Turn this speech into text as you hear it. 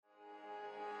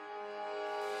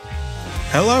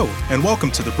Hello, and welcome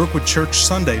to the Brookwood Church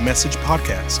Sunday Message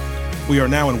Podcast. We are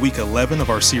now in week 11 of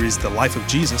our series, The Life of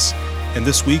Jesus, and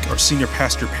this week our senior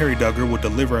pastor, Perry Duggar, will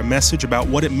deliver a message about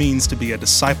what it means to be a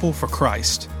disciple for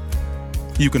Christ.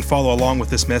 You can follow along with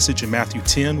this message in Matthew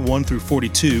 10, 1 through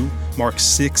 42, Mark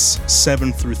 6,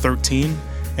 7 through 13,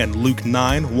 and Luke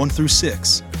 9, 1 through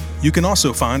 6. You can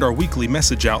also find our weekly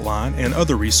message outline and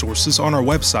other resources on our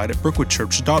website at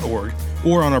brookwoodchurch.org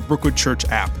or on our Brookwood Church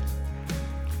app.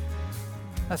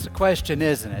 That's the question,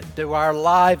 isn't it? Do our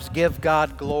lives give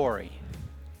God glory?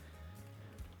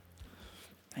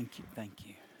 Thank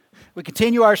you. We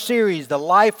continue our series, The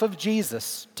Life of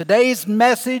Jesus. Today's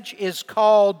message is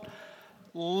called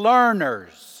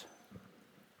Learners.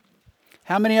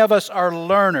 How many of us are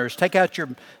learners? Take out your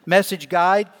message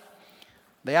guide.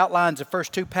 The outlines the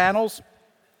first two panels.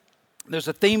 There's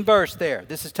a theme verse there.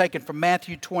 This is taken from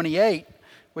Matthew 28,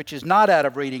 which is not out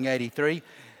of Reading 83.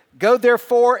 Go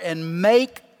therefore and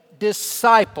make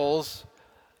disciples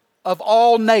of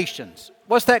all nations.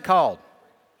 What's that called?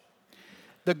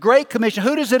 The Great Commission.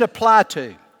 Who does it apply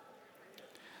to?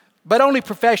 But only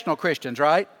professional Christians,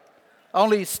 right?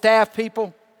 Only staff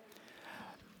people?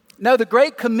 No, the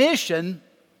Great Commission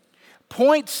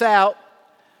points out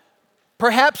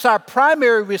perhaps our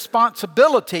primary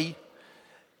responsibility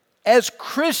as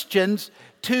Christians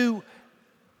to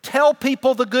tell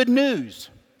people the good news,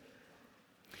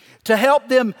 to help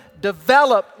them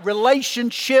develop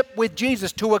relationship with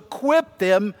Jesus, to equip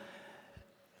them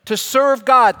to serve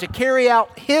God, to carry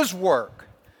out His work.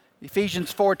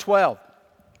 Ephesians 4:12.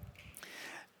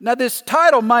 Now this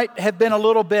title might have been a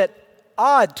little bit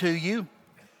odd to you,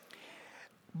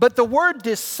 but the word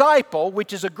disciple,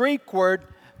 which is a Greek word,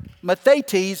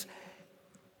 mathetes,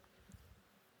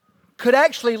 could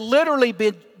actually literally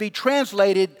be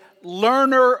translated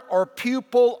learner or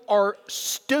pupil or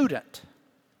student.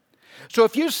 So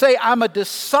if you say, I'm a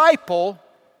disciple,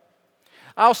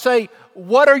 I'll say,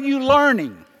 what are you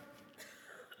learning?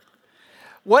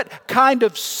 What kind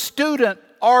of student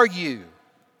are you?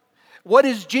 What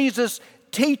is Jesus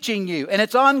teaching you? And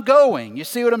it's ongoing. You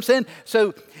see what I'm saying?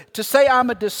 So to say I'm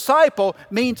a disciple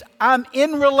means I'm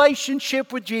in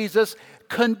relationship with Jesus,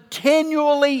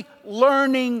 continually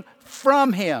learning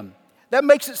from Him. That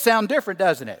makes it sound different,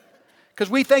 doesn't it? Because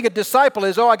we think a disciple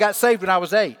is, I got saved when I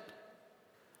was 8.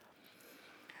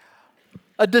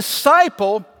 A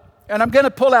disciple, and I'm going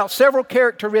to pull out several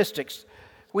characteristics.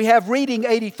 We have Reading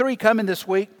 83 coming this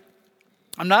week.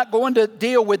 I'm not going to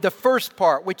deal with the first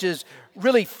part, which is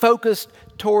really focused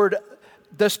toward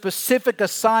the specific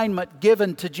assignment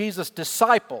given to Jesus'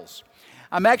 disciples.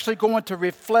 I'm actually going to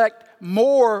reflect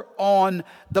more on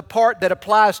the part that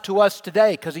applies to us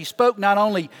today, because He spoke not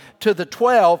only to the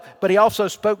 12, but He also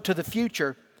spoke to the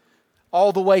future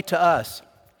all the way to us.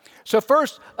 So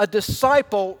first, a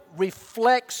disciple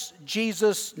reflects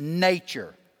Jesus'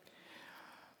 nature.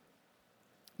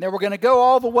 Now we're going to go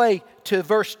all the way to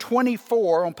verse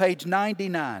 24 on page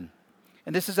 99.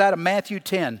 And this is out of Matthew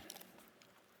 10.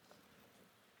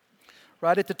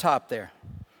 Right at the top there.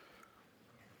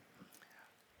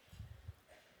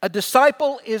 A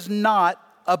disciple is not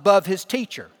above his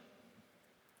teacher,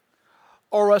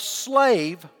 or a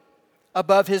slave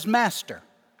above his master.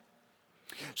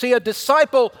 See, a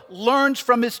disciple learns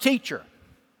from his teacher.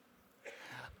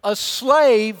 A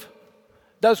slave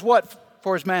does what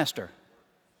for his master?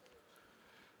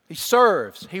 He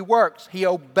serves, he works, he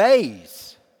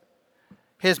obeys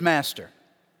his master.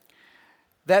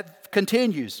 That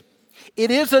continues. It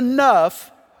is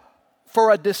enough for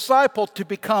a disciple to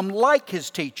become like his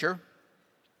teacher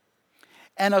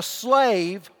and a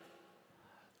slave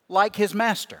like his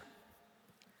master.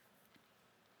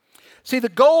 See, the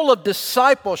goal of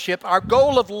discipleship, our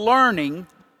goal of learning,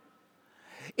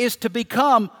 is to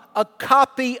become a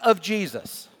copy of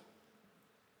Jesus.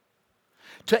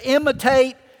 To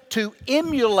imitate, to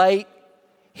emulate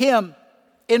Him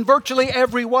in virtually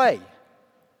every way.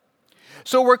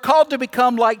 So we're called to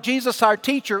become like Jesus, our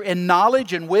teacher, in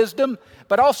knowledge and wisdom,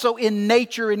 but also in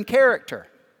nature and character.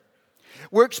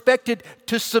 We're expected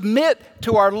to submit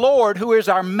to our Lord, who is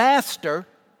our master,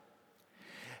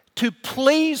 to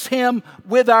please Him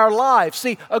with our lives.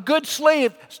 See, a good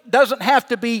slave doesn't have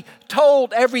to be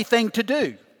told everything to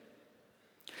do.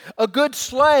 A good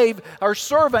slave or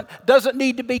servant doesn't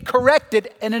need to be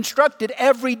corrected and instructed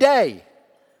every day.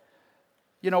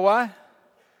 You know why?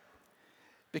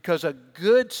 Because a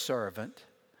good servant,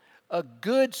 a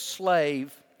good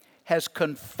slave has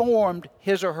conformed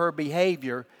his or her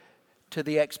behavior to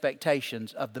the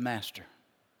expectations of the master.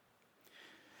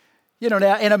 You know,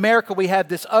 now in America we have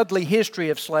this ugly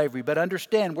history of slavery, but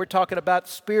understand we're talking about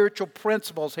spiritual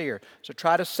principles here. So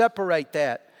try to separate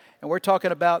that And we're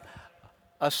talking about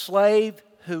a slave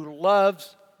who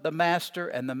loves the master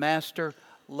and the master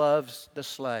loves the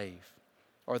slave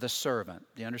or the servant.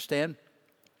 Do you understand?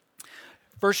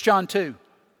 1 John 2.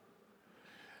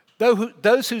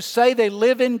 Those who say they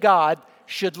live in God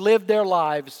should live their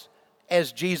lives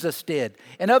as Jesus did.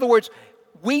 In other words,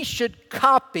 we should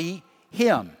copy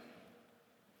Him.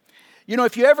 You know,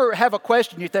 if you ever have a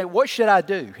question, you think, what should I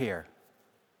do here?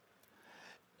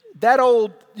 That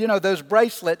old, those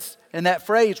bracelets and that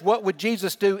phrase, what would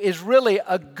Jesus do, is really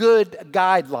a good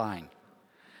guideline.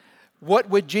 What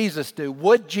would Jesus do?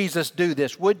 Would Jesus do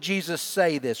this? Would Jesus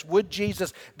say this? Would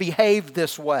Jesus behave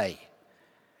this way?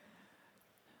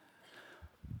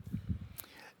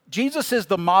 Jesus is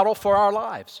the model for our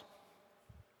lives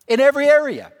in every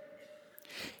area.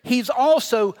 He's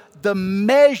also the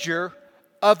measure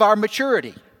of our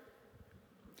maturity.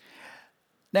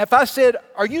 Now, if I said,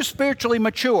 are you spiritually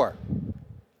mature?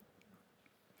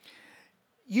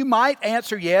 You might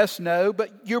answer yes, no,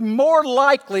 but you more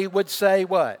likely would say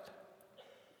what?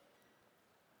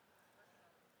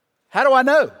 How do I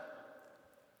know?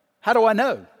 How do I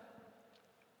know?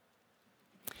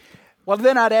 Well,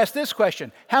 then I'd ask this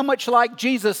question. How much like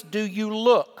Jesus do you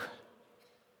look?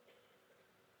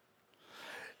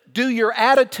 Do your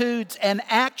attitudes and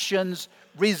actions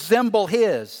resemble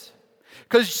His?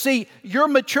 Because, see, your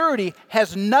maturity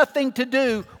has nothing to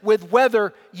do with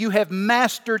whether you have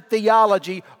mastered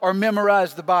theology or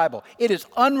memorized the Bible. It is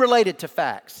unrelated to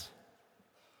facts.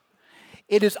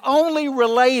 It is only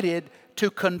related to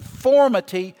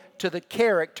conformity to the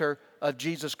character of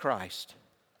Jesus Christ.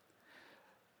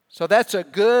 So that's a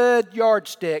good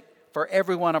yardstick for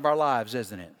every one of our lives,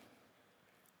 isn't it?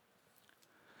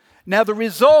 Now, the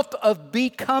result of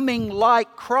becoming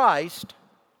like Christ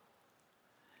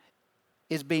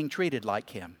is being treated like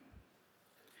Him.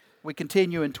 We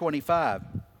continue in 25.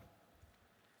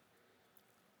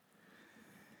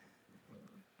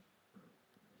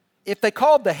 If they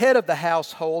called the head of the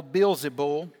household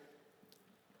Beelzebul,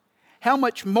 how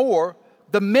much more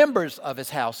the members of his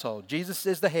household? Jesus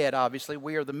is the head, obviously.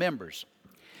 We are the members.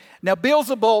 Now,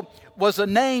 Beelzebul was a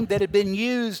name that had been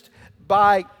used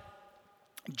by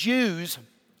Jews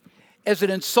as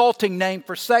an insulting name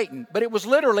for Satan, but it was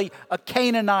literally a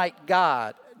Canaanite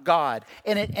god,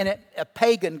 and a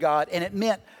pagan god, and it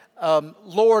meant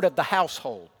Lord of the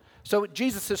household. So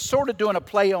Jesus is sort of doing a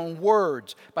play on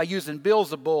words by using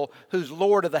Beelzebul, who's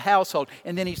Lord of the household,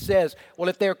 and then he says, well,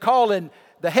 if they're calling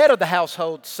the head of the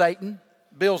household Satan,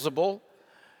 Beelzebul,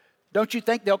 don't you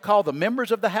think they'll call the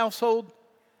members of the household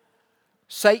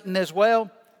Satan as well?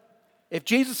 If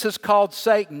Jesus is called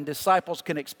Satan, disciples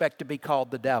can expect to be called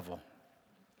the devil.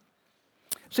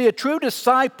 See, a true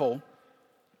disciple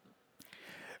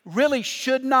really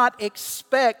should not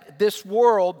expect this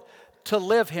world to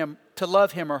love him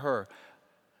or her,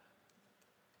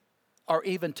 or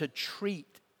even to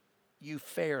treat you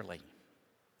fairly.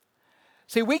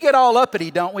 See, we get all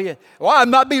uppity, don't we? Well, I'm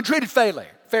not being treated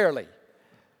fairly.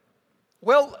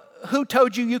 Well, who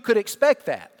told you could expect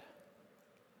that?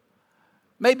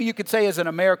 Maybe you could say as an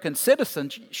American citizen,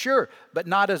 sure, but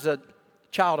not as a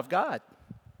child of God.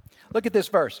 Look at this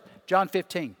verse, John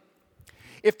 15.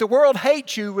 If the world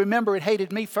hates you, remember it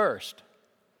hated me first.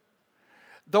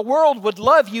 The world would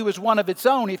love you as one of its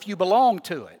own if you belong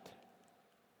to it.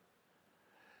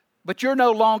 But you're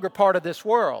no longer part of this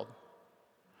world.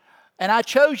 And I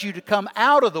chose you to come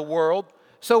out of the world,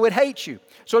 so it hates you.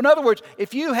 So in other words,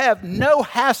 if you have no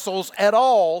hassles at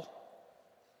all,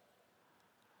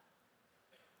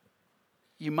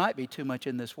 you might be too much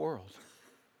in this world.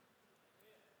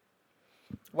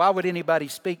 Why would anybody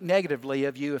speak negatively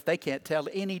of you if they can't tell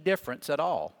any difference at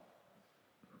all?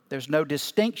 There's no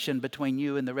distinction between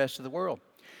you and the rest of the world.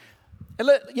 And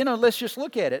let's just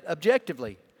look at it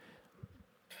objectively.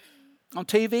 On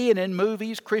TV and in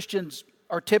movies, Christians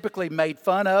are typically made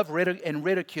fun of and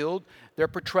ridiculed. They're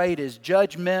portrayed as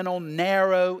judgmental,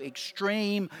 narrow,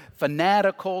 extreme,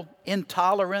 fanatical,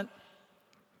 intolerant.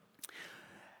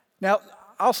 Now,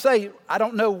 I'll say, I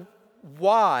don't know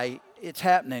why it's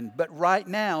happening, but right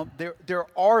now there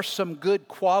are some good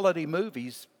quality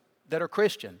movies that are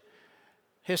Christian.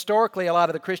 Historically, a lot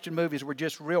of the Christian movies were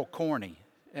just real corny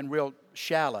and real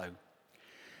shallow.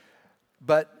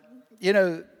 But,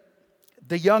 The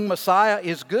Young Messiah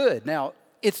is good. Now,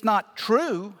 it's not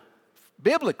true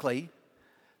biblically,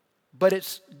 but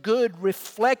it's good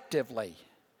reflectively.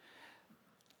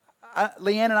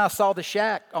 Leanne and I saw The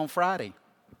Shack on Friday.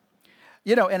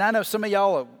 And I know some of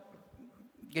y'all will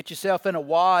get yourself in a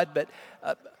wad, but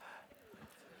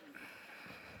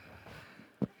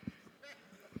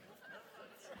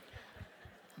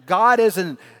God is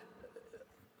an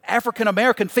African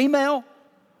American female?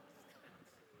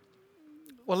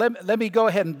 Well, let me go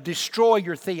ahead and destroy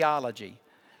your theology.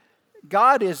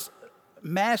 God is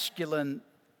masculine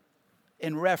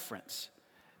in reference,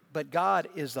 but God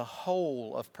is the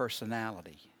whole of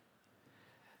personality,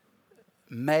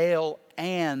 male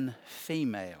and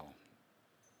female.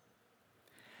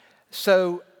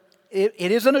 So it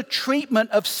isn't a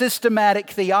treatment of systematic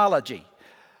theology,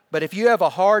 but if you have a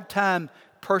hard time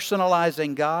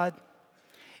personalizing God,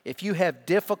 if you have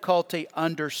difficulty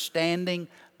understanding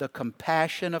the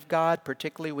compassion of God,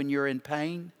 particularly when you're in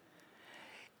pain,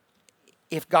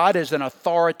 if God is an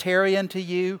authoritarian to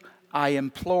you, I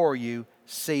implore you,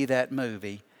 see that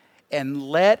movie and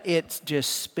let it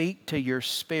just speak to your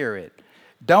spirit.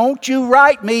 Don't you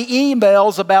write me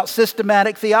emails about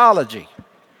systematic theology.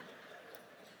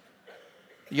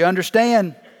 You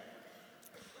understand?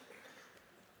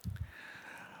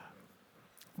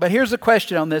 But here's the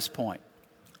question on this point.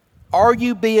 Are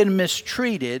you being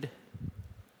mistreated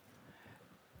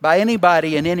by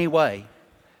anybody in any way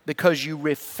because you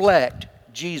reflect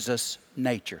Jesus'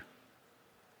 nature?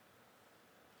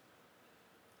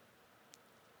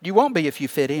 You won't be if you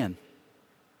fit in.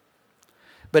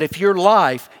 But if your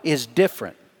life is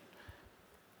different,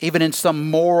 even in some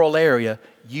moral area,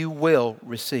 you will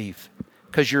receive.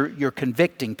 Because you're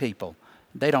convicting people.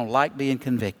 They don't like being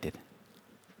convicted.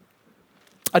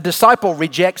 A disciple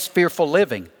rejects fearful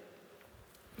living.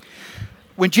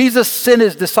 When Jesus sent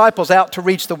his disciples out to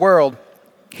reach the world,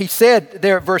 he said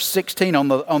there at verse 16 on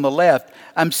the left,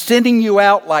 I'm sending you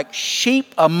out like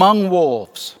sheep among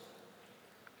wolves.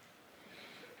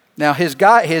 Now his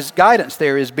guidance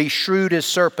there is be shrewd as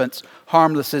serpents,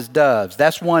 harmless as doves.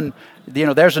 That's one,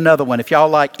 there's another one. If y'all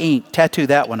like ink, tattoo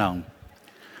that one on.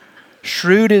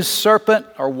 Shrewd as serpent,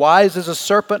 or wise as a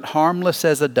serpent, harmless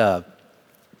as a dove.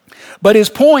 But his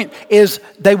point is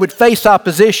they would face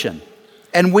opposition,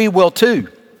 and we will too.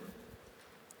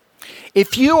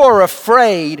 If you are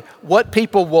afraid what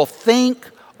people will think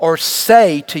or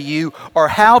say to you or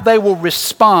how they will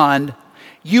respond,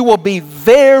 you will be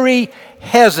very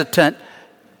hesitant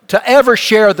to ever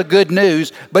share the good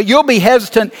news, but you'll be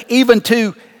hesitant even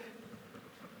to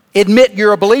admit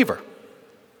you're a believer.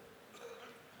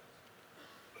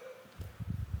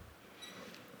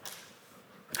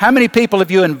 How many people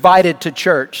have you invited to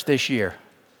church this year?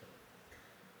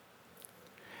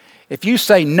 If you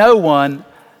say no one,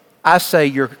 I say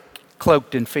you're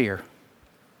cloaked in fear.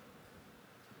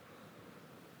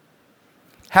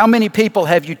 How many people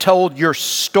have you told your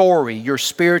story, your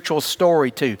spiritual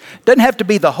story to? Doesn't have to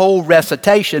be the whole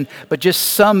recitation, but just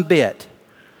some bit.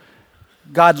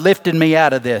 God lifted me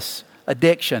out of this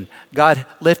addiction. God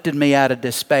lifted me out of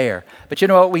despair. But you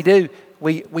know what we do?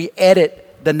 We edit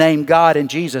the name God and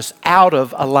Jesus out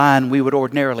of a line we would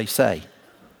ordinarily say.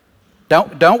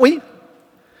 Don't we?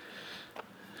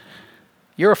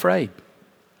 You're afraid.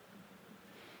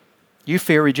 You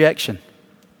fear rejection.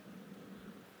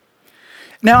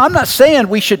 Now, I'm not saying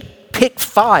we should pick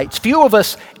fights. Few of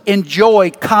us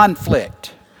enjoy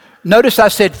conflict. Notice I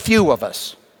said few of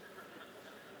us.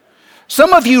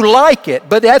 Some of you like it,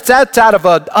 but that's out of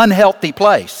an unhealthy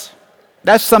place.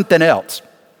 That's something else.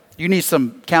 You need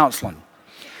some counseling.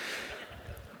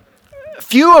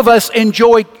 Few of us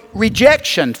enjoy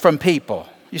rejection from people.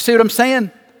 You see what I'm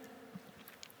saying?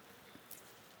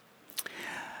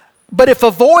 But if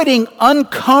avoiding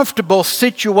uncomfortable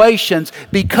situations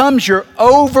becomes your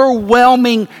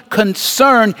overwhelming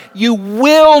concern, you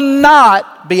will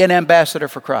not be an ambassador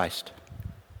for Christ.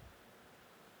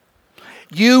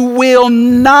 You will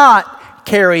not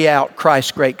carry out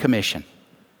Christ's Great Commission.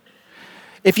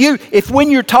 If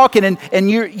when you're talking and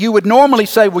you would normally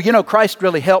say, well, Christ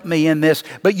really helped me in this,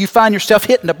 but you find yourself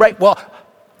hitting the brake, well,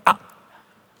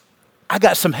 I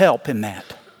got some help in that.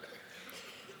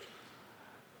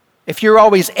 If you're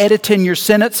always editing your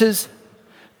sentences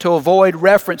to avoid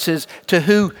references to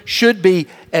who should be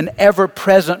an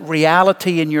ever-present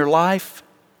reality in your life,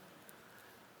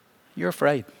 you're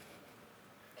afraid.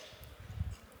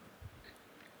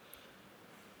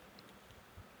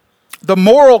 The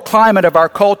moral climate of our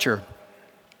culture,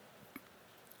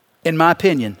 in my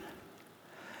opinion,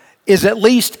 is at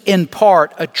least in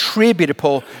part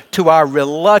attributable to our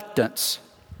reluctance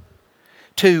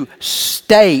to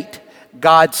state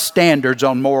God's standards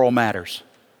on moral matters.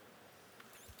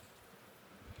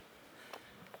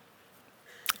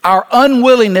 Our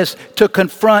unwillingness to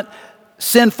confront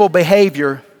sinful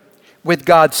behavior with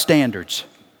God's standards.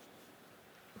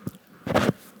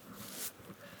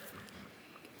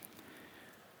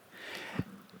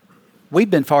 We've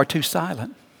been far too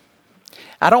silent.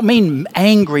 I don't mean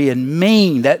angry and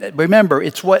mean. Remember,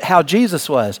 it's how Jesus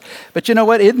was. But you know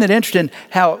what? Isn't it interesting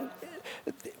how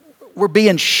we're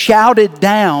being shouted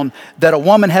down that a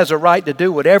woman has a right to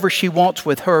do whatever she wants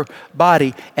with her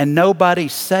body, and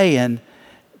nobody's saying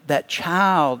that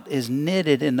child is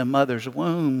knitted in the mother's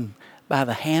womb by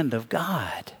the hand of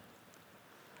God,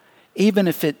 even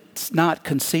if it's not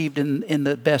conceived in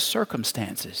the best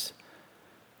circumstances.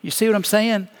 You see what I'm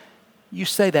saying? You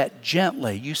say that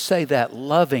gently. You say that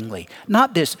lovingly.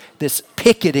 Not this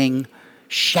picketing,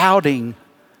 shouting,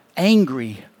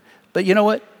 angry. But you know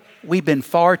what? We've been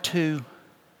far too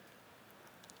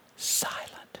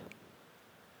silent.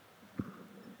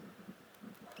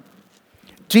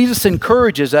 Jesus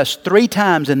encourages us 3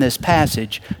 times in this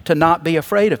passage to not be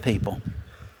afraid of people.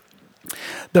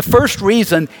 The first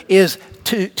reason is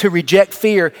to reject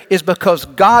fear is because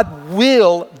God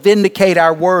will vindicate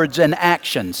our words and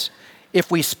actions if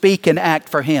we speak and act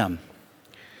for Him.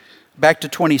 Back to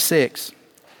 26,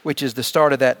 which is the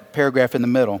start of that paragraph in the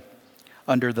middle,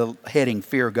 under the heading,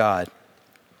 Fear God.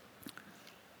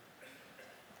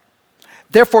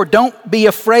 Therefore, don't be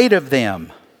afraid of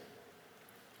them.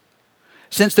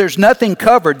 Since there's nothing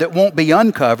covered that won't be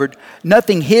uncovered,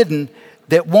 nothing hidden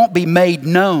that won't be made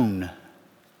known.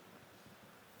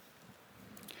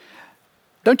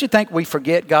 Don't you think we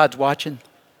forget God's watching?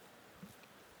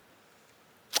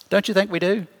 Don't you think we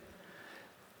do?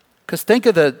 Because think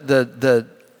of the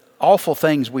awful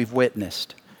things we've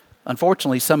witnessed.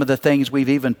 Unfortunately, some of the things we've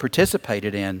even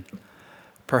participated in,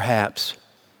 perhaps.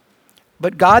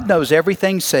 But God knows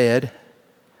everything said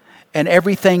and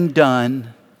everything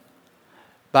done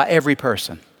by every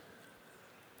person.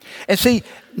 And see,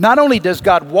 not only does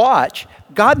God watch,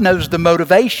 God knows the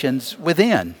motivations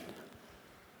within.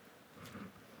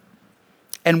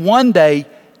 And one day,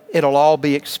 it'll all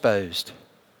be exposed.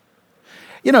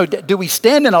 You know, do we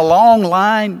stand in a long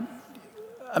line?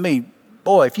 I mean,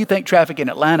 boy, if you think traffic in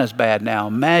Atlanta is bad now,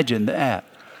 imagine that.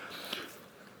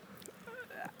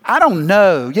 I don't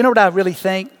know. You know what I really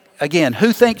think? Again,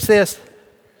 who thinks this?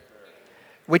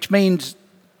 Which means,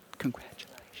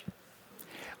 congratulations.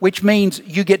 Which means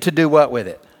you get to do what with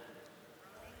it?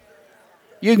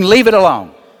 You can leave it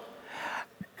alone.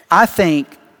 I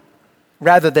think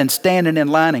rather than standing in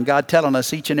line and God telling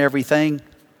us each and everything,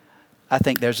 I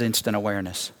think there's instant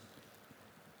awareness.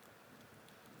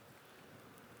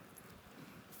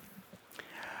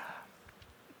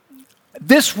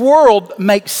 This world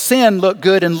makes sin look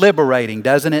good and liberating,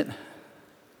 doesn't it?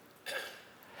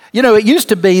 You know, it used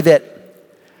to be that,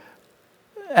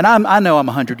 and I know I'm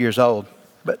 100 years old,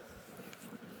 but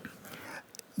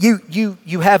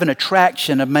you have an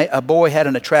attraction. A boy had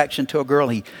an attraction to a girl.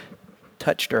 He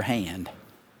touched her hand.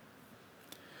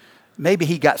 Maybe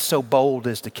he got so bold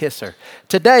as to kiss her.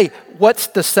 Today, what's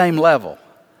the same level?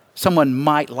 Someone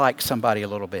might like somebody a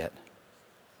little bit.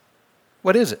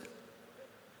 What is it?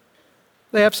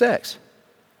 They have sex.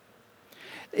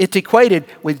 It's equated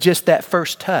with just that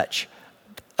first touch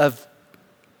of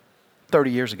 30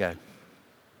 years ago.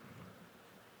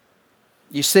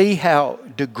 You see how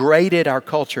degraded our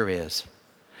culture is.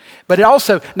 But it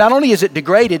also, not only is it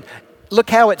degraded, look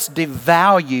how it's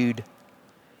devalued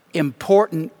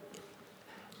important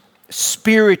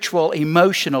spiritual,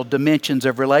 emotional dimensions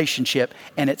of relationship,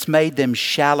 and it's made them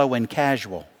shallow and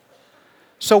casual.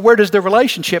 So where does the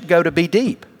relationship go to be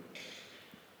deep?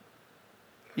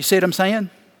 You see what I'm saying?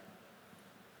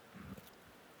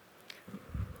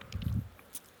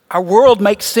 Our world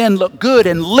makes sin look good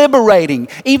and liberating.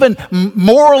 Even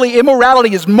morally,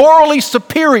 immorality is morally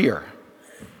superior.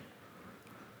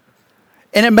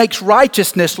 And it makes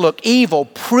righteousness look evil,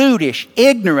 prudish,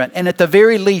 ignorant, and at the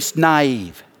very least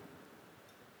naive.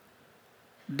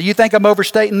 Do you think I'm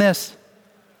overstating this?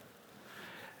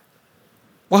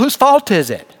 Well, whose fault is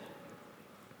it?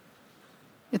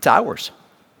 It's ours.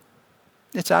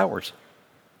 It's ours.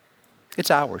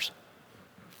 It's ours.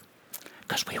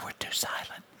 Because we were too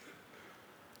silent.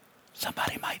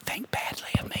 Somebody might think badly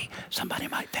of me. Somebody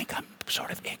might think I'm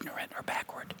sort of ignorant or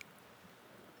backward.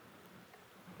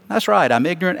 That's right, I'm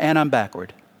ignorant and I'm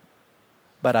backward.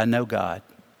 But I know God.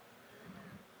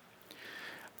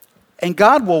 And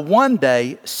God will one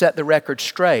day set the record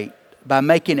straight by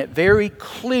making it very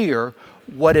clear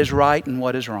what is right and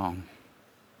what is wrong.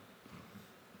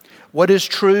 What is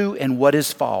true and what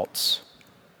is false.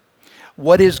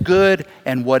 What is good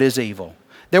and what is evil.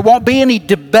 There won't be any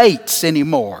debates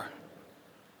anymore.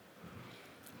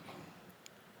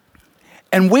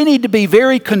 And we need to be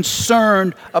very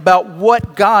concerned about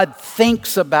what God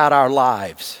thinks about our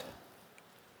lives.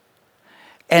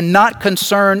 And not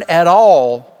concerned at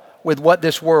all with what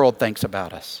this world thinks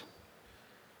about us.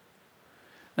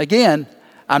 Again,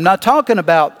 I'm not talking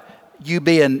about you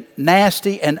being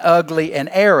nasty and ugly and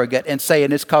arrogant and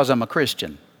saying it's because I'm a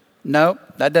Christian. No,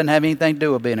 that doesn't have anything to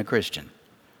do with being a Christian.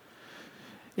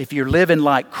 If you're living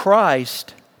like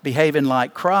Christ, behaving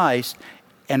like Christ,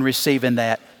 and receiving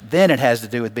that, then it has to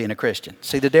do with being a Christian.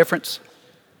 See the difference?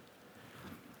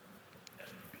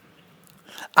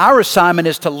 Our assignment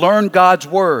is to learn God's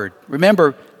Word.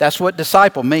 Remember, that's what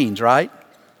disciple means, right?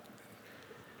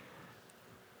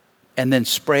 And then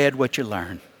spread what you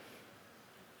learn.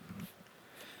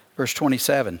 Verse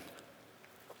 27.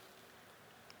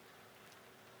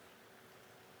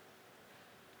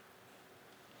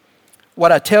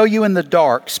 What I tell you in the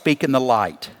dark, speak in the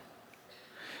light.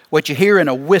 What you hear in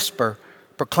a whisper,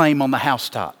 proclaim on the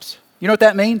housetops. You know what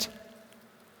that means?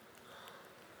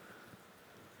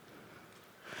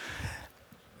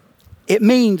 It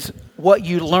means what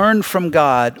you learn from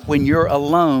God when you're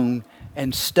alone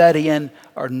and studying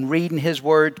or reading His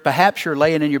Word. Perhaps you're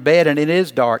laying in your bed and it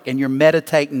is dark and you're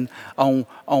meditating on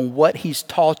what He's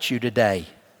taught you today.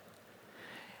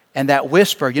 And that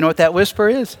whisper, you know what that whisper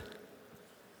is?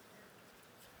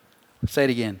 Say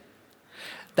it again.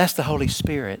 That's the Holy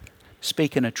Spirit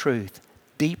speaking a truth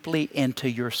deeply into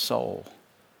your soul.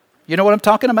 You know what I'm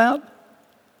talking about?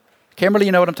 Kimberly,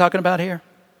 you know what I'm talking about here?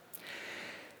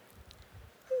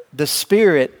 The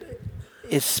Spirit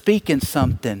is speaking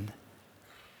something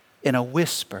in a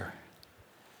whisper.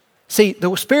 See,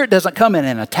 the Spirit doesn't come in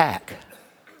an attack.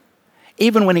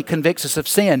 Even when He convicts us of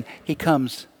sin, He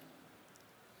comes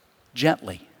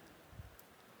gently.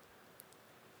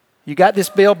 You got this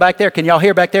bill back there? Can y'all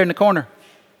hear back there in the corner?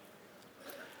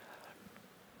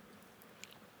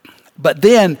 But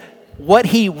then what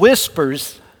He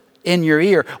whispers in your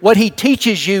ear, what He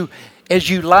teaches you as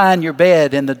you lie in your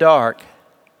bed in the dark,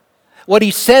 what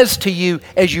He says to you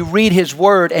as you read His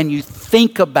Word and you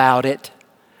think about it,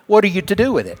 what are you to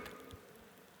do with it?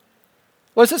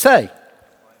 What does it say?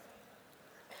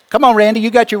 Come on, Randy, you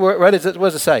got your word. What does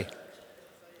it say?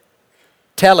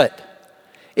 Tell it.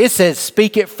 It says,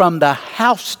 speak it from the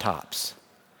housetops.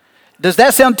 Does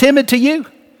that sound timid to you?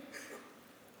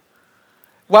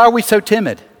 Why are we so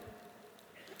timid?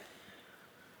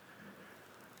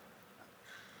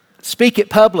 Speak it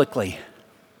publicly.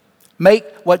 Make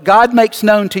what God makes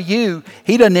known to you,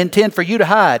 He doesn't intend for you to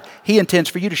hide. He intends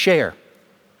for you to share.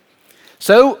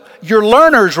 So, you're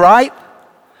learners, right?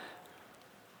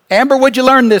 Amber, what'd you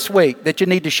learn this week that you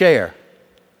need to share?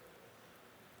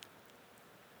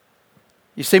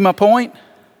 You see my point?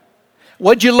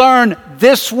 What'd you learn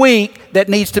this week that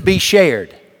needs to be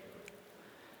shared?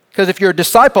 Because if you're a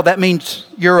disciple, that means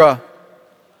you're a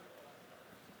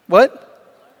what?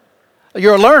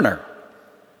 You're a learner.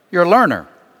 You're a learner.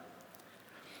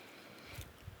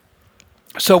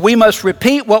 So we must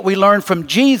repeat what we learned from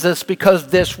Jesus because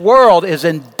this world is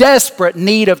in desperate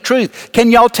need of truth.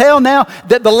 Can y'all tell now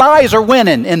that the lies are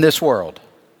winning in this world?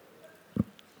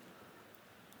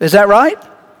 Is that right?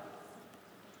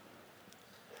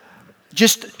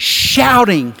 Just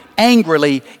shouting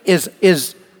angrily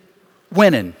is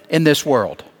winning in this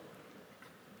world.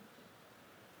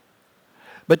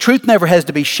 But truth never has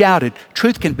to be shouted.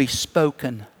 Truth can be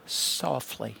spoken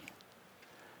softly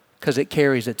because it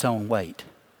carries its own weight.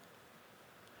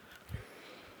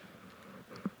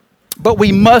 But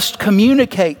we must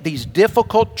communicate these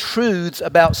difficult truths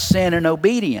about sin and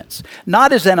obedience,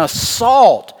 not as an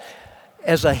assault,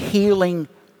 as a healing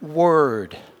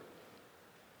word.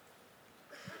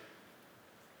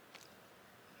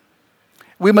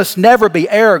 We must never be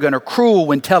arrogant or cruel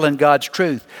when telling God's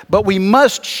truth, but we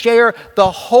must share the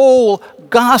whole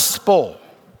gospel,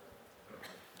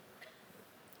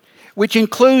 which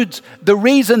includes the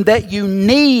reason that you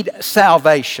need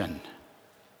salvation.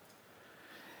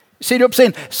 See what I'm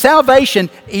saying? Salvation,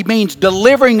 it means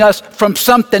delivering us from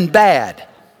something bad.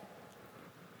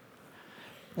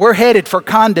 We're headed for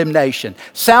condemnation.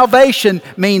 Salvation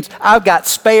means I've got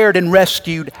spared and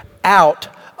rescued out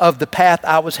of the path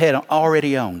I was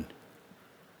already on.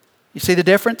 You see the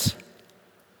difference?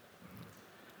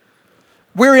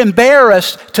 We're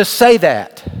embarrassed to say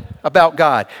that about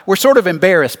God. We're sort of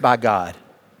embarrassed by God.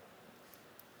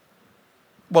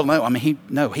 Well, no, I mean,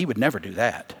 He would never do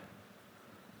that.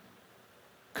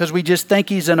 Because we just think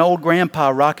He's an old grandpa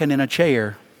rocking in a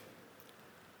chair.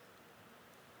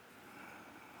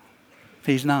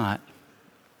 He's not.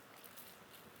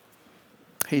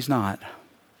 He's not.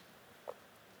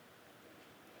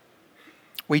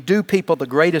 We do people the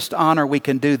greatest honor we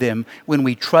can do them when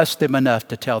we trust them enough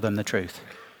to tell them the truth.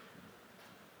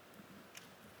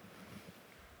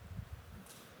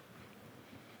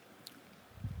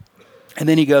 And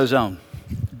then he goes on.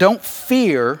 Don't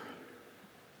fear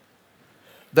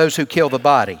those who kill the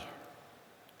body,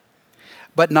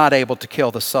 but not able to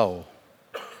kill the soul.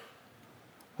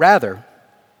 Rather,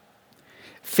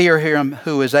 fear him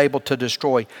who is able to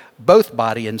destroy both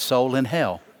body and soul in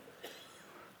hell.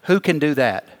 Who can do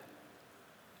that?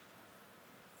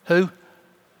 Who?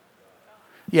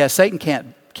 Yeah, Satan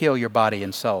can't kill your body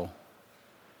and soul.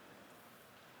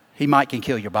 He can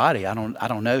kill your body. I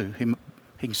don't know. He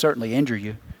can certainly injure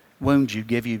you, wound you,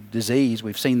 give you disease.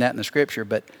 We've seen that in the scripture.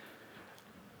 But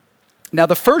now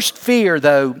the first fear,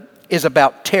 though, is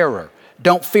about terror.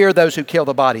 Don't fear those who kill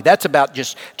the body. That's about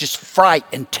just fright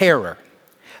and terror.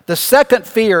 The second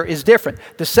fear is different.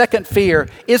 The second fear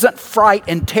isn't fright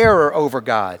and terror over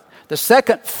God. The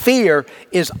second fear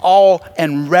is awe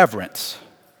and reverence.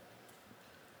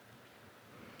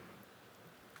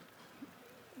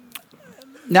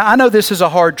 Now, I know this is a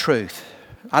hard truth.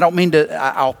 I don't mean to,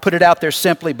 I'll put it out there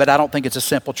simply, but I don't think it's a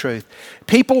simple truth.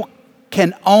 People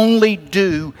can only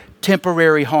do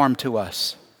temporary harm to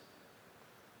us.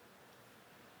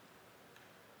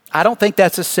 I don't think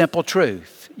that's a simple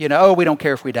truth. We don't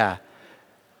care if we die.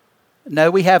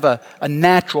 No, we have a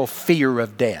natural fear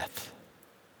of death.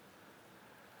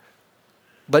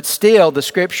 But still, the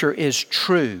scripture is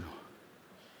true.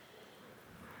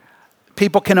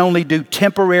 People can only do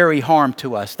temporary harm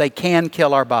to us. They can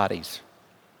kill our bodies.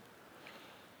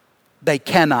 They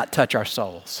cannot touch our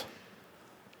souls,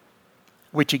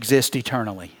 which exist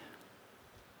eternally.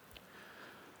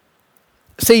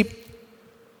 See,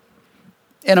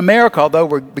 in America, although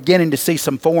we're beginning to see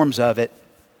some forms of it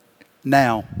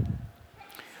now,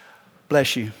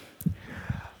 bless you,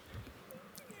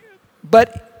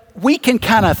 but we can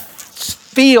kind of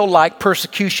feel like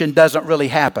persecution doesn't really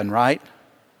happen, right?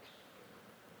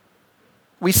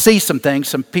 We see some things,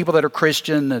 some people that are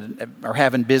Christian and are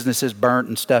having businesses burnt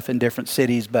and stuff in different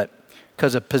cities, but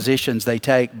because of positions they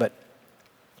take. But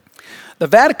the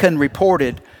Vatican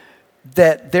reported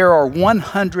that there are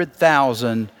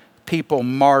 100,000 people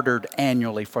martyred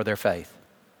annually for their faith.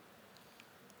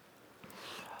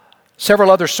 Several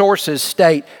other sources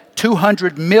state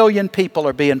 200 million people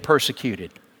are being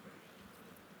persecuted.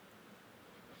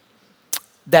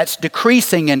 That's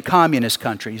decreasing in communist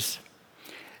countries,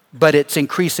 but it's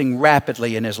increasing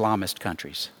rapidly in Islamist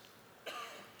countries.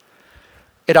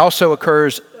 It also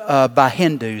occurs by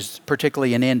Hindus,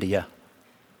 particularly in India.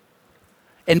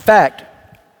 In fact,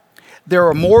 there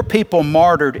are more people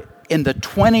martyred in the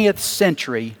 20th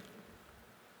century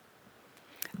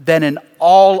than in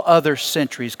all other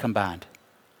centuries combined.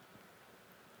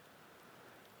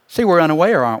 See, we're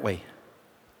unaware, aren't we?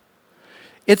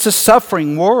 It's a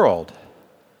suffering world.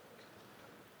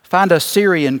 Find a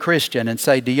Syrian Christian and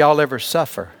say, do y'all ever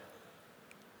suffer?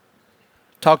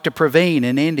 Talk to Praveen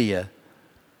in India.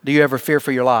 Do you ever fear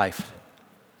for your life?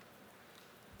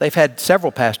 They've had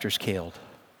several pastors killed.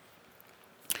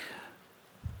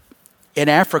 In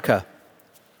Africa,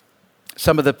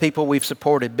 some of the people we've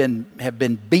supported have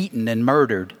been beaten and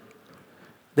murdered.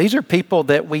 These are people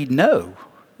that we know.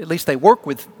 At least they work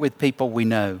with people we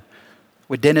know.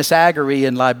 With Dennis Agary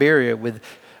in Liberia, with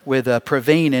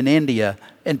Praveen in India.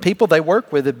 And people they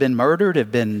work with have been murdered,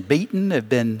 have been beaten, have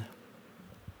been...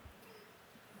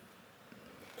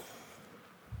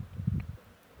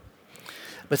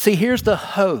 But see, here's the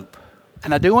hope.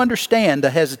 And I do understand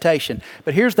the hesitation,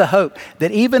 but here's the hope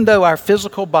that even though our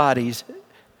physical bodies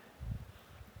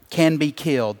can be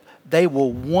killed, they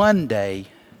will one day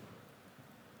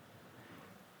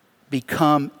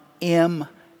become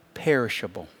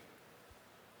imperishable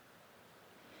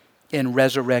in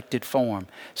resurrected form.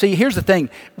 See, here's the thing.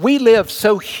 We live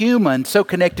so human, so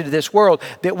connected to this world,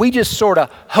 that we just sort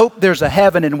of hope there's a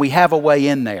heaven and we have a way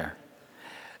in there.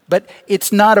 But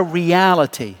it's not a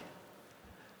reality.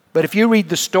 But if you read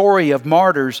the story of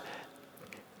martyrs,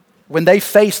 when they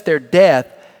faced their death,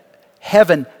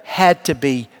 heaven had to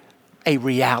be a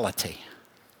reality.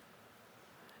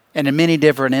 And in many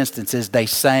different instances, they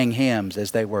sang hymns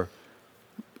as they were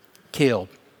killed.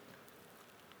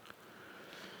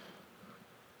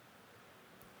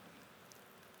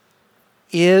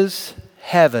 Is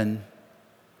heaven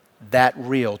that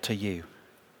real to you?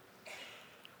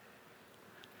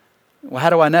 Well,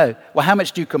 how do I know? Well, how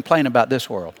much do you complain about this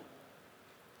world?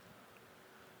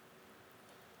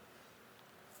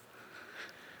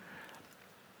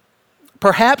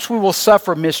 Perhaps we will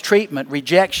suffer mistreatment,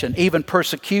 rejection, even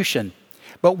persecution,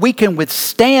 but we can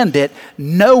withstand it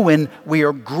knowing we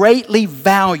are greatly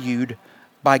valued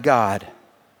by God.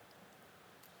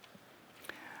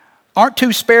 Aren't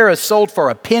two sparrows sold for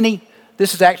a penny?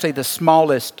 This is actually the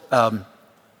smallest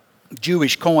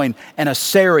Jewish coin, and a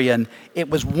Syrian. It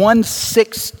was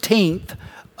 1/16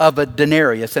 of a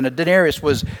denarius. And a denarius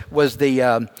was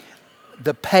the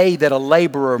pay that a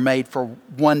laborer made for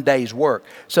one day's work.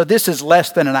 So this is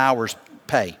less than an hour's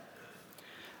pay,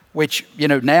 which,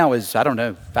 now is, I don't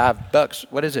know, $5.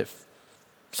 What is it?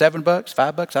 $7?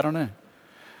 $5? I don't know.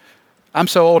 I'm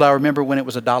so old, I remember when it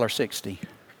was $1.60.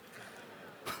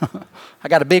 I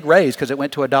got a big raise because it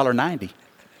went to $1.90.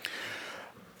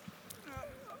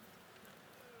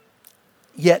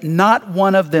 Yet not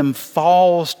one of them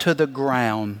falls to the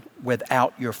ground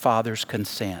without your Father's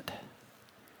consent.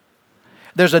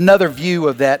 There's another view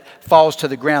of that falls to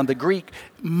the ground. The Greek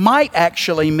might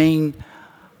actually mean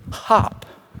hop.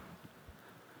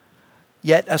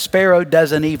 Yet a sparrow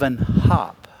doesn't even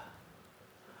hop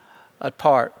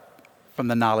apart from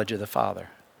the knowledge of the Father.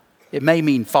 It may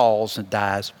mean falls and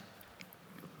dies.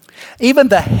 Even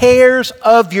the hairs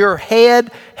of your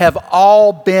head have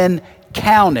all been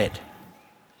counted.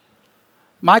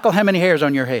 Michael, how many hairs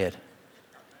on your head?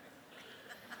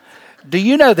 Do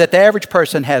you know that the average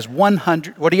person has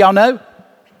 100, what do y'all know?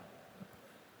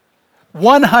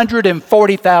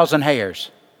 140,000 hairs.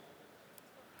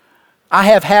 I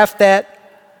have half that.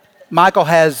 Michael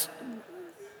has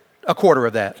a quarter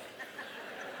of that.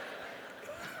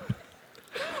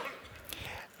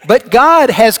 But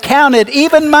God has counted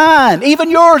even mine,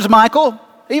 even yours, Michael,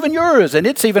 even yours, and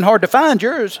it's even hard to find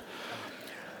yours.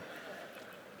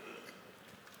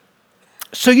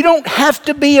 So you don't have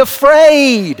to be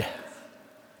afraid.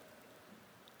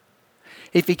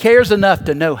 If He cares enough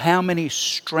to know how many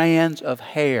strands of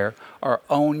hair are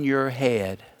on your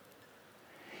head,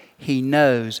 He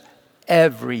knows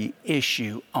every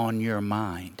issue on your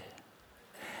mind,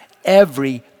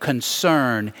 every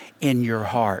concern in your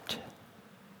heart.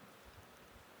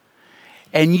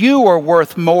 And you are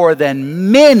worth more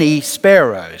than many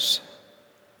sparrows.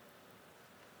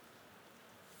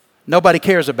 Nobody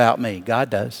cares about me. God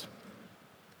does.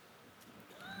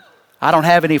 I don't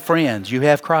have any friends. You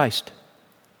have Christ.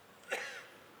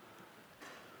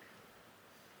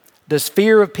 Does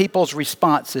fear of people's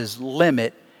responses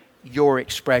limit your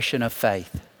expression of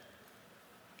faith?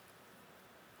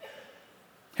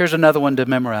 Here's another one to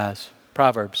memorize.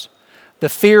 Proverbs. The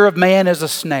fear of man is a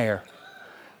snare,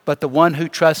 but the one who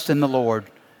trusts in the Lord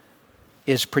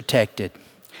is protected.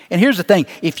 And here's the thing.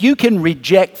 If you can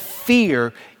reject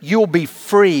fear, you'll be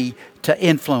free to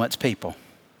influence people.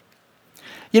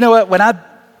 You know what? When I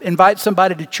invite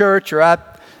somebody to church or I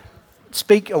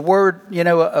speak a word,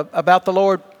 about the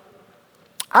Lord,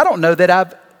 I don't know that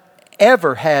I've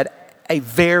ever had a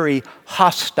very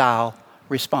hostile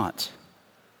response.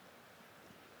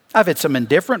 I've had some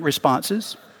indifferent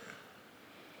responses.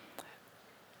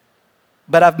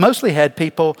 But I've mostly had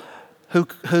people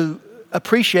who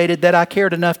appreciated that I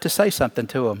cared enough to say something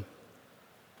to them,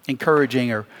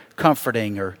 encouraging or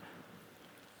comforting or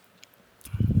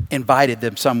invited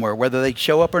them somewhere, whether they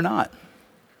show up or not.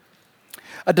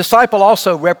 A disciple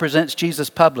also represents Jesus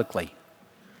publicly.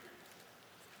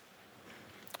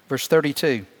 Verse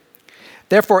 32.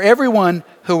 Therefore, everyone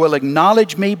who will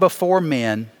acknowledge me before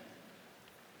men,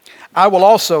 I will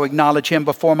also acknowledge him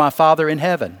before my Father in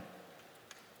heaven.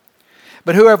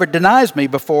 But whoever denies me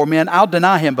before men, I'll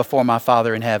deny him before my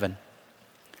Father in heaven.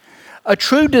 A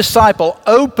true disciple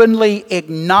openly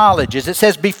acknowledges. It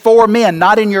says before men,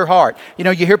 not in your heart. You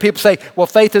hear people say, well,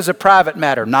 faith is a private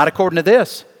matter. Not according to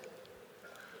this.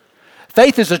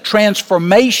 Faith is a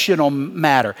transformational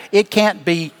matter. It can't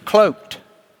be cloaked.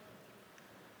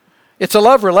 It's a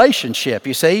love relationship,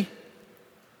 you see.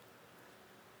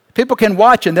 People can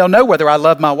watch and they'll know whether I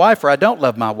love my wife or I don't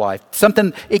love my wife.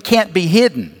 It can't be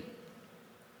hidden.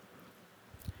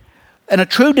 And a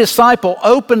true disciple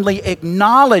openly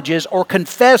acknowledges or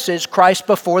confesses Christ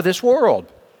before this world.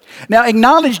 Now,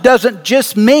 acknowledge doesn't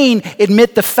just mean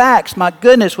admit the facts. My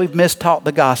goodness, we've mistaught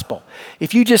the gospel.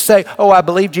 If you just say, I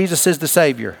believe Jesus is the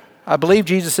Savior. I believe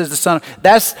Jesus is the Son.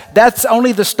 That's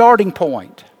only the starting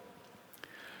point.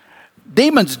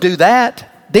 Demons do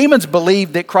that. Demons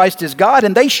believe that Christ is God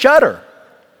and they shudder.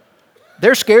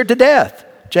 They're scared to death.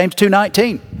 James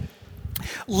 2:19.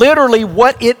 Literally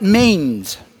what it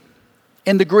means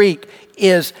in the Greek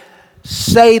is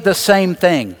say the same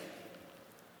thing.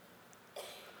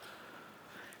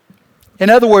 In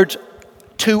other words,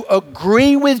 to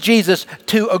agree with Jesus,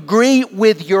 to agree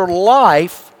with your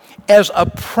life as a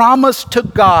promise to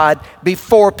God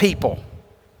before people.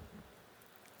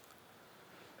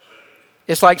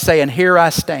 It's like saying, here I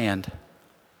stand.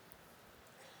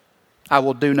 I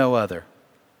will do no other.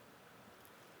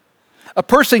 A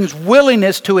person's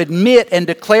willingness to admit and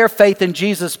declare faith in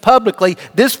Jesus publicly,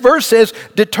 this verse says,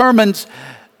 determines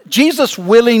Jesus'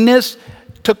 willingness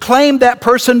to claim that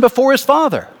person before his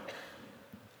Father.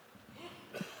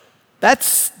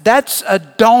 That's a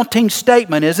daunting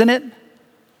statement, isn't it?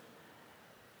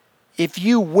 If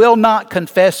you will not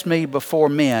confess me before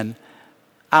men,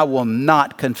 I will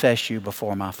not confess you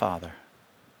before my Father.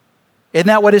 Isn't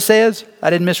that what it says? I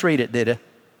didn't misread it, did I?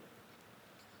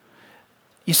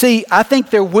 You see, I think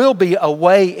there will be a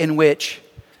way in which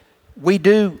we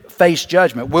do face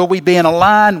judgment. Will we be in a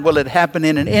line? Will it happen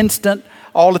in an instant,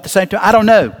 all at the same time? I don't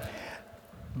know.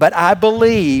 But I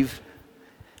believe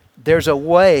there's a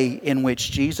way in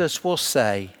which Jesus will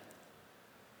say,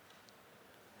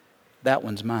 that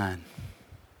one's mine.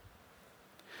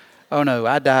 Oh no,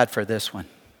 I died for this one.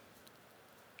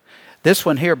 This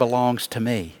one here belongs to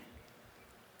me.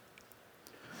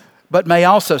 But may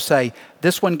also say,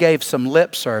 this one gave some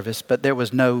lip service, but there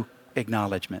was no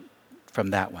acknowledgement from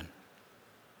that one.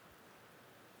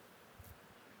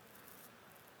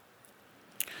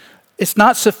 It's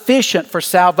not sufficient for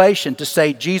salvation to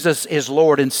say Jesus is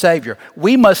Lord and Savior.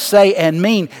 We must say and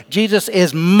mean Jesus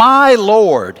is my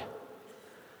Lord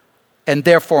and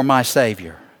therefore my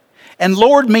Savior. And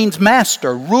Lord means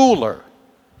master, ruler.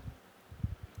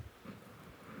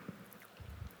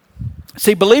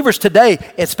 See, believers today,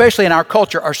 especially in our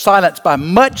culture, are silenced by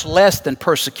much less than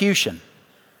persecution.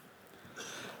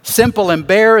 Simple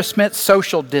embarrassment,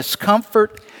 social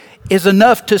discomfort is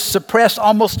enough to suppress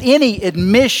almost any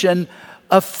admission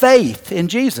of faith in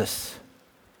Jesus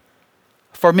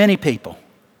for many people.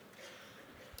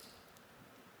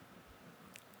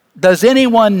 Does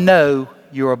anyone know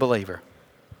you're a believer?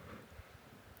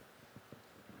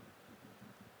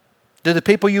 Do the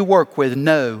people you work with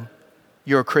know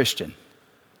you're a Christian?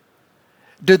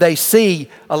 Do they see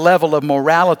a level of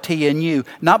morality in you,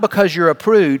 not because you're a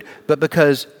prude, but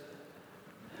because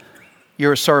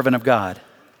you're a servant of God?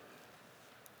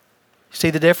 See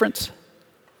the difference?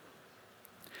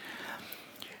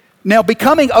 Now,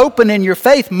 becoming open in your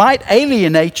faith might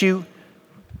alienate you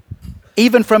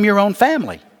even from your own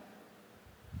family.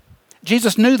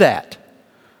 Jesus knew that.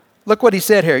 Look what he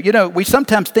said here. You know, we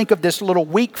sometimes think of this little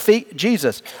weak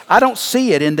Jesus. I don't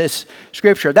see it in this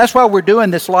scripture. That's why we're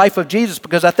doing this life of Jesus,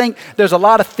 because I think there's a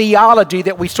lot of theology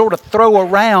that we sort of throw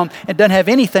around and doesn't have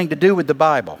anything to do with the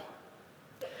Bible.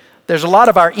 There's a lot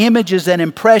of our images and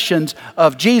impressions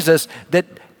of Jesus that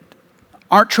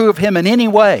aren't true of him in any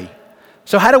way.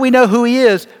 So how do we know who he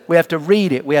is? We have to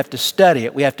read it. We have to study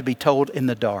it. We have to be told in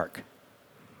the dark.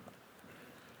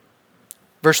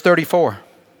 Verse 34.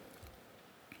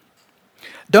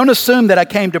 Don't assume that I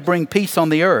came to bring peace on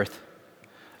the earth.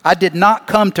 I did not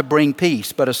come to bring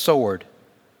peace, but a sword.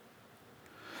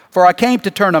 For I came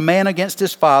to turn a man against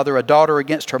his father, a daughter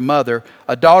against her mother,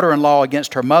 a daughter-in-law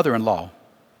against her mother-in-law.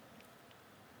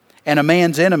 And a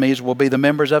man's enemies will be the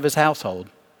members of his household.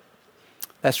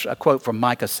 That's a quote from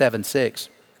Micah 7:6.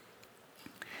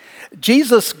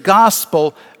 Jesus'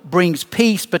 gospel brings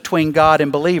peace between God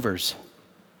and believers.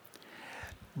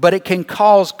 But it can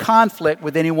cause conflict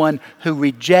with anyone who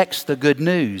rejects the good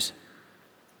news.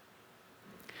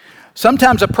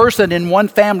 Sometimes a person in one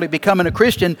family becoming a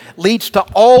Christian leads to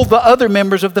all the other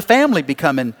members of the family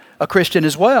becoming a Christian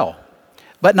as well.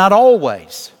 But not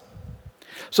always.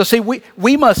 So see,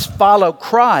 we must follow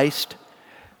Christ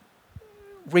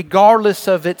regardless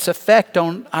of its effect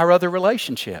on our other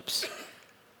relationships.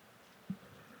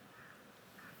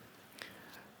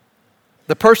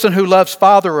 The person who loves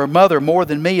father or mother more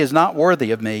than me is not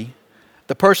worthy of me.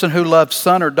 The person who loves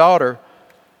son or daughter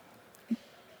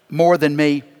more than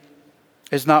me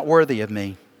is not worthy of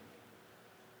me.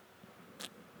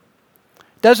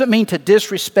 Doesn't mean to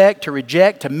disrespect, to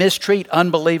reject, to mistreat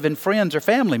unbelieving friends or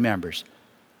family members.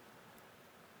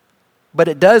 But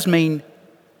it does mean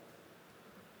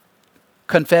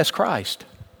confess Christ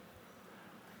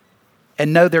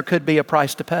and know there could be a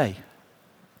price to pay.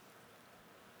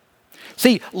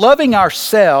 See, loving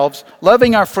ourselves,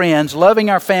 loving our friends, loving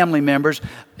our family members,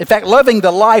 in fact, loving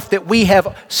the life that we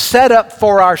have set up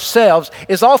for ourselves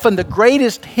is often the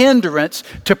greatest hindrance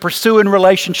to pursuing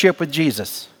relationship with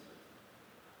Jesus.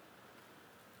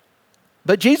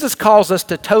 But Jesus calls us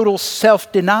to total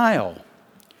self-denial,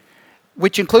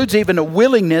 which includes even a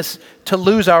willingness to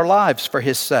lose our lives for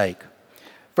his sake.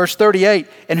 Verse 38,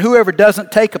 and whoever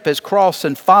doesn't take up his cross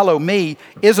and follow me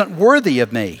isn't worthy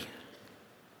of me.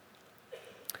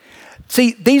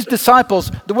 See, these disciples,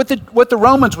 what the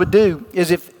Romans would do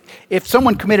is if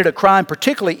someone committed a crime,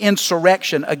 particularly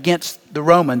insurrection against the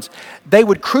Romans, they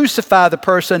would crucify the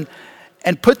person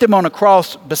and put them on a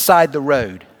cross beside the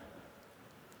road.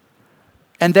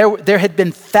 And there had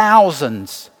been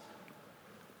thousands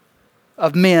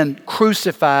of men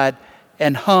crucified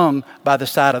and hung by the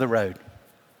side of the road.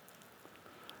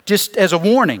 Just as a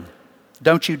warning,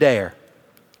 don't you dare.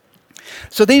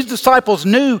 So these disciples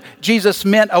knew Jesus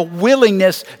meant a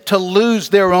willingness to lose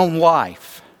their own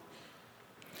life.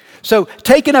 So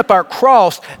taking up our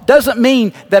cross doesn't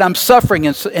mean that I'm suffering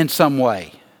in some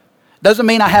way. Doesn't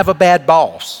mean I have a bad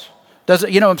boss.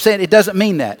 You know what I'm saying? It doesn't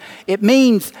mean that. It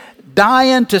means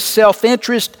dying to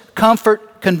self-interest,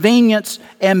 comfort, convenience,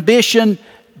 ambition,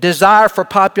 desire for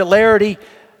popularity,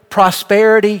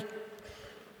 prosperity,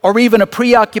 or even a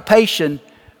preoccupation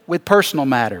with personal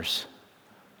matters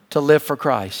to live for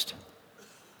Christ.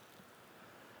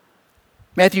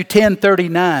 Matthew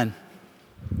 10:39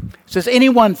 says,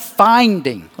 anyone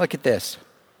finding, look at this.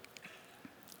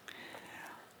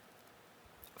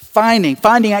 Finding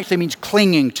actually means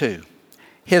clinging to.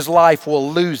 His life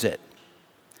will lose it.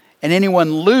 And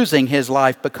anyone losing his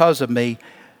life because of me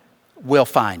will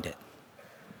find it,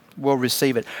 will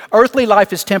receive it. Earthly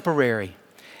life is temporary.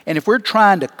 And if we're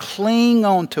trying to cling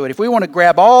on to it, if we want to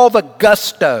grab all the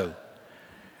gusto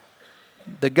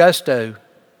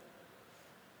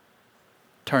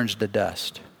turns to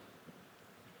dust.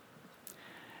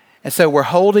 And so we're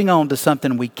holding on to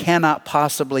something we cannot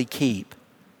possibly keep,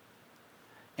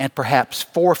 and perhaps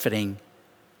forfeiting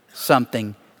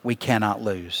something we cannot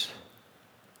lose.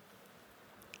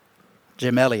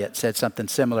 Jim Elliot said something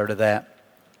similar to that.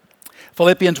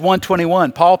 Philippians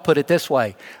 1:21, Paul put it this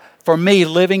way, for me,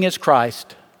 living is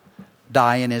Christ,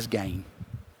 dying is gain.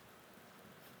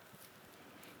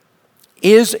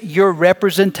 Is your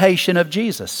representation of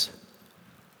Jesus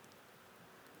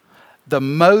the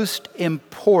most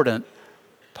important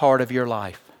part of your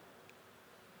life?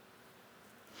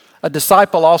 A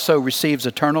disciple also receives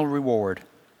eternal reward.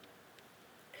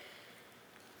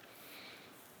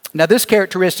 Now, this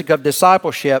characteristic of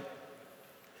discipleship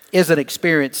isn't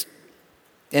experienced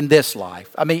in this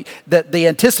life. I mean, the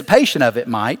anticipation of it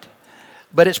might,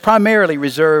 but it's primarily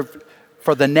reserved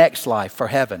for the next life, for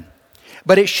heaven.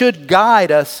 But it should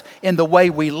guide us in the way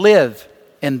we live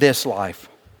in this life.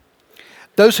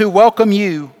 Those who welcome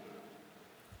you,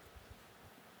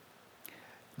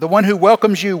 the one who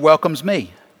welcomes you welcomes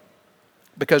me,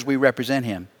 because we represent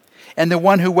him. And the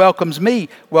one who welcomes me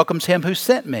welcomes him who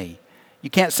sent me. You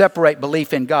can't separate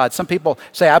belief in God. Some people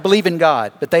say, I believe in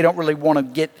God, but they don't really want to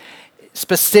get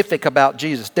specific about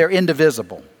Jesus. They're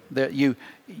indivisible.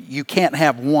 You can't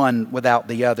have one without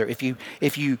the other. If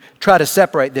you try to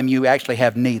separate them, you actually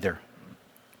have neither.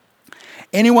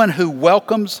 Anyone who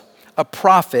welcomes a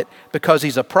prophet because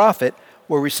he's a prophet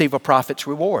will receive a prophet's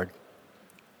reward.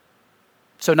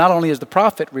 So not only is the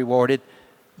prophet rewarded,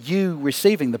 you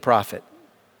receiving the prophet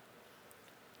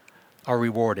are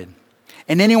rewarded.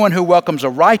 And anyone who welcomes a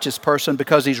righteous person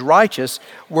because he's righteous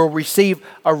will receive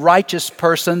a righteous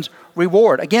person's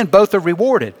reward. Again, both are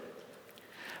rewarded.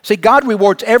 See, God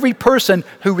rewards every person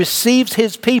who receives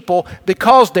his people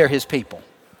because they're his people.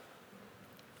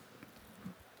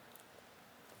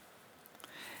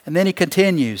 And then he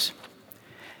continues,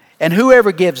 and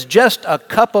whoever gives just a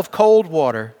cup of cold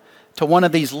water to one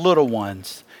of these little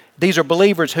ones, these are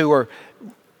believers who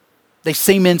they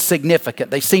seem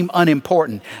insignificant. They seem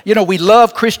unimportant. You know, we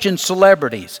love Christian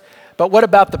celebrities, but what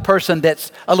about the person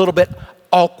that's a little bit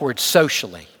awkward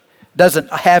socially,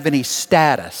 doesn't have any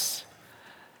status?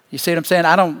 You see what I'm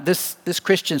saying? This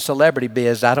Christian celebrity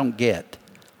biz, I don't get.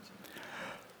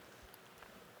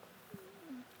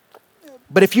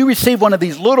 But if you receive one of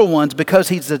these little ones because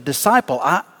he's a disciple,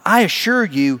 I assure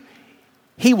you,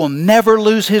 he will never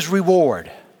lose his reward.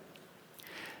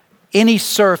 Any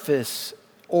service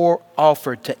or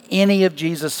offered to any of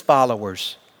Jesus'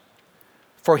 followers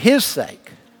for his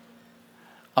sake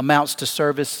amounts to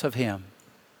service of him.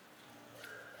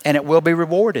 And it will be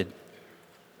rewarded.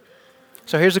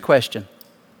 So here's a question.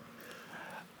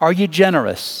 Are you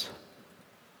generous?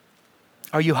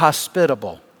 Are you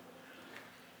hospitable?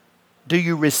 Do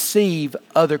you receive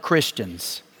other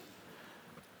Christians?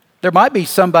 There might be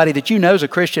somebody that you know is a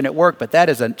Christian at work,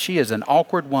 but she is an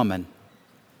awkward woman.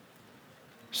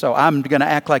 So I'm going to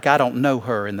act like I don't know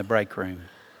her in the break room.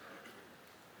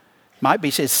 Might be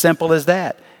as simple as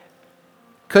that.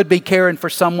 Could be caring for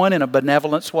someone in a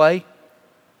benevolence way.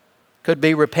 Could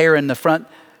be repairing the front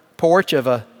porch of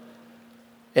an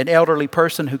elderly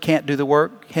person who can't do the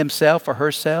work himself or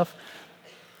herself.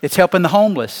 It's helping the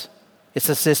homeless. It's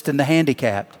assisting the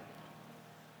handicapped.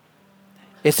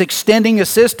 It's extending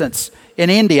assistance in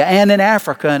India and in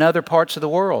Africa and other parts of the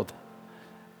world.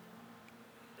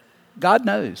 God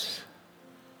knows.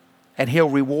 And he'll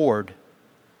reward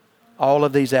all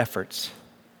of these efforts.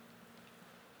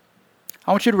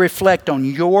 I want you to reflect on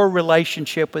your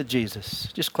relationship with Jesus.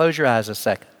 Just close your eyes a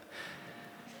second.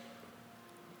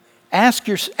 Ask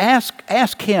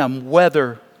him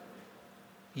whether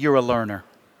you're a learner.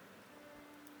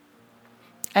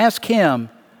 Ask him,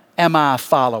 am I a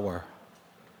follower?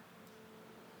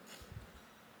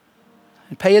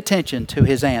 And pay attention to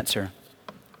his answer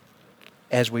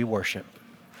as we worship.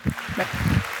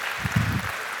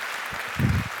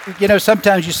 You know,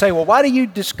 sometimes you say, well, why do you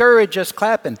discourage us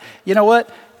clapping? You know what?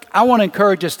 I want to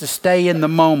encourage us to stay in the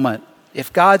moment.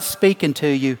 If God's speaking to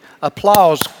you,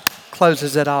 applause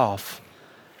closes it off.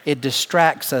 It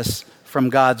distracts us from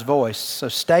God's voice. So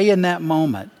stay in that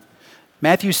moment.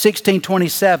 Matthew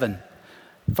 16:27.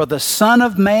 For the Son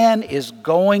of Man is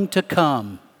going to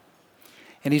come.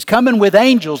 And he's coming with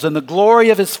angels in the glory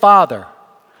of his Father.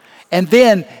 And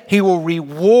then he will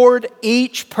reward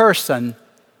each person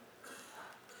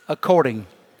according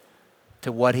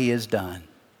to what he has done.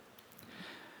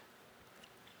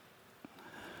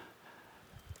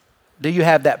 Do you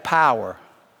have that power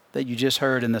that you just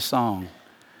heard in the song?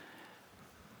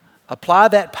 Apply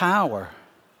that power.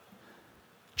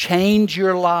 Change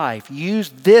your life. Use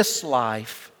this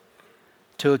life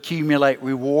to accumulate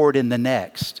reward in the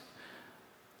next.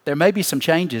 There may be some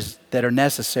changes that are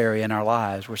necessary in our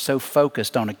lives. We're so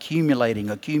focused on accumulating.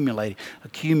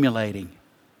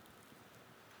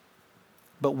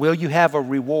 But will you have a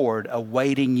reward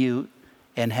awaiting you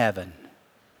in heaven?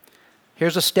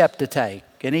 Here's a step to take,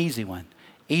 an easy one.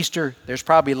 Easter, there's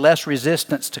probably less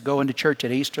resistance to going to church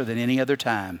at Easter than any other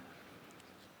time.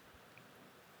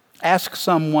 Ask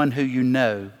someone who you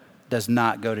know does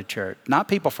not go to church. Not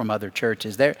people from other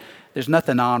churches. There's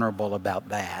nothing honorable about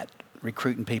that,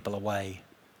 recruiting people away.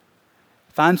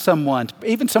 Find someone,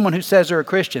 even someone who says they're a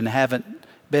Christian, haven't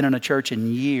been in a church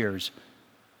in years.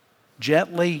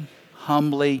 Gently,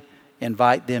 humbly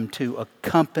invite them to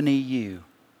accompany you.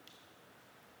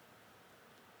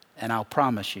 And I'll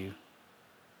promise you,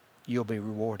 you'll be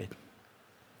rewarded.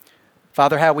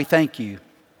 Father, how we thank you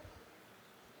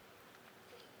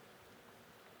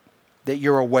that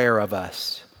you're aware of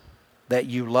us, that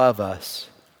you love us,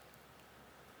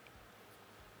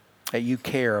 that you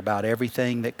care about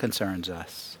everything that concerns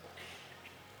us.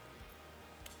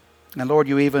 And Lord,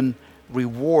 you even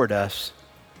reward us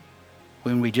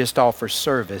when we just offer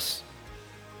service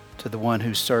to the one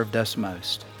who served us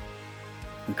most.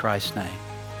 In Christ's name,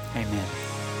 amen.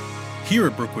 Here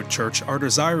at Brookwood Church, our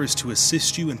desire is to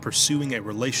assist you in pursuing a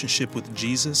relationship with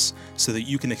Jesus so that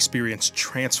you can experience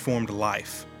transformed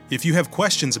life. If you have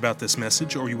questions about this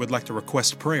message or you would like to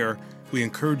request prayer, we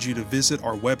encourage you to visit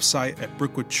our website at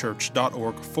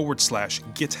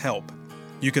brookwoodchurch.org/gethelp.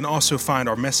 You can also find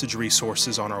our message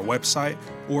resources on our website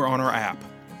or on our app.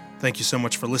 Thank you so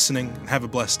much for listening and have a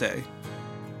blessed day.